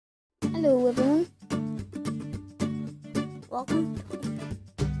Hello everyone, welcome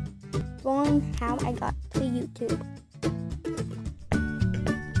to how I got to YouTube.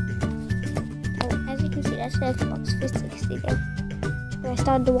 So as you can see, that's the Xbox 360 there. Where I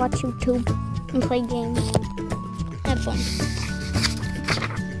started to watch YouTube and play games, have fun.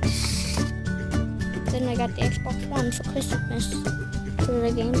 Then I got the Xbox One for Christmas. So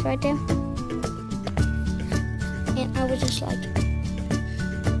the games right there. And I was just like,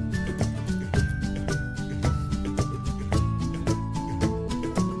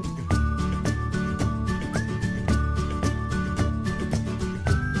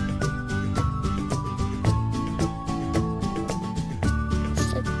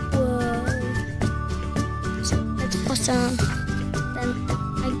 awesome. Then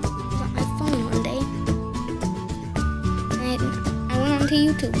I got my phone one day and I went onto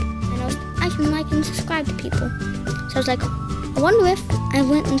YouTube and I can like and subscribe to people. So I was like, I wonder if I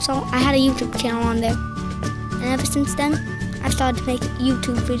went and saw I had a YouTube channel on there. And ever since then, I've started to make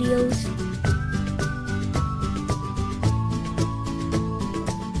YouTube videos.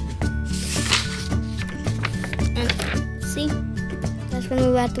 And see, that's when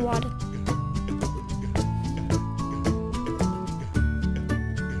we were at the water.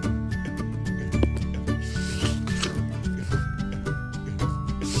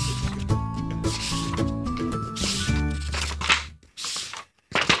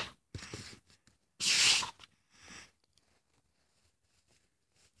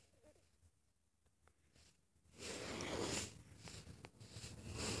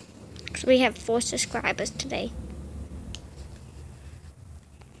 So we have 4 subscribers today.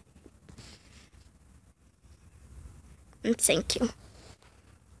 And thank you.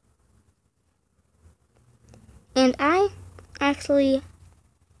 And I actually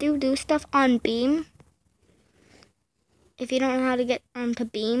do stuff on Beam. If you don't know how to get onto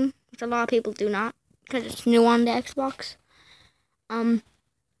Beam, which a lot of people do not, because it's new on the Xbox,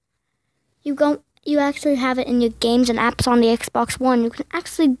 you actually have it in your games and apps on the Xbox One. You can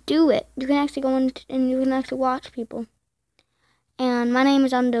actually do it. You can actually go in and you can actually watch people. And my name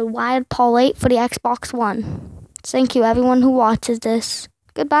is under Wild Paul 8 for the Xbox One. Thank you everyone who watches this.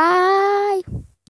 Goodbye.